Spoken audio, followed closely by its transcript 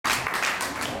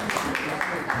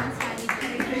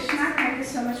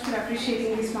so much for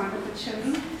appreciating these wonderful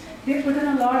children. They put in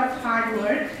a lot of hard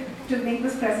work to make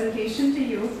this presentation to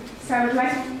you. So I would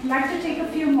like to take a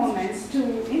few moments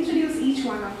to introduce each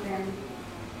one of them.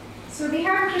 So we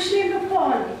have Krishnendra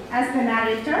Paul as the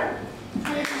narrator.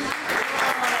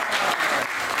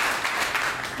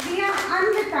 We have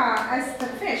Anvita as the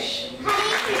fish.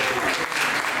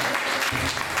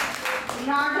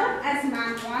 Raghav as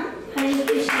man 1.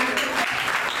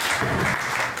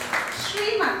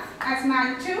 Srimat as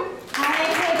man 2.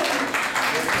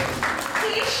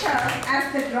 Keshav as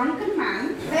the drunken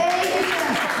man.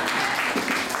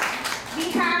 We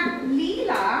have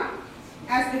Leela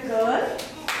as the girl.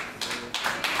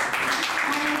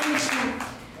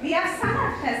 We have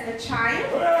Sanath as the child.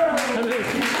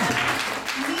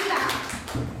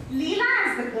 Leela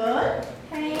as the girl.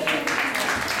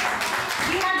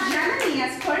 We have Janani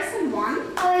as person 1.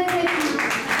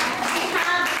 We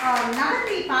have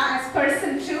Navadvipa as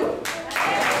person 2.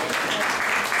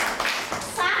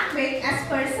 Satvik as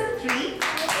person 3.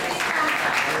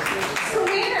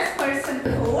 Sumed as person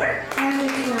 4.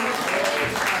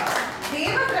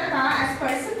 Devavrata as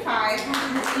person 5.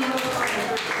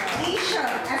 Isha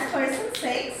as person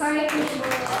 6.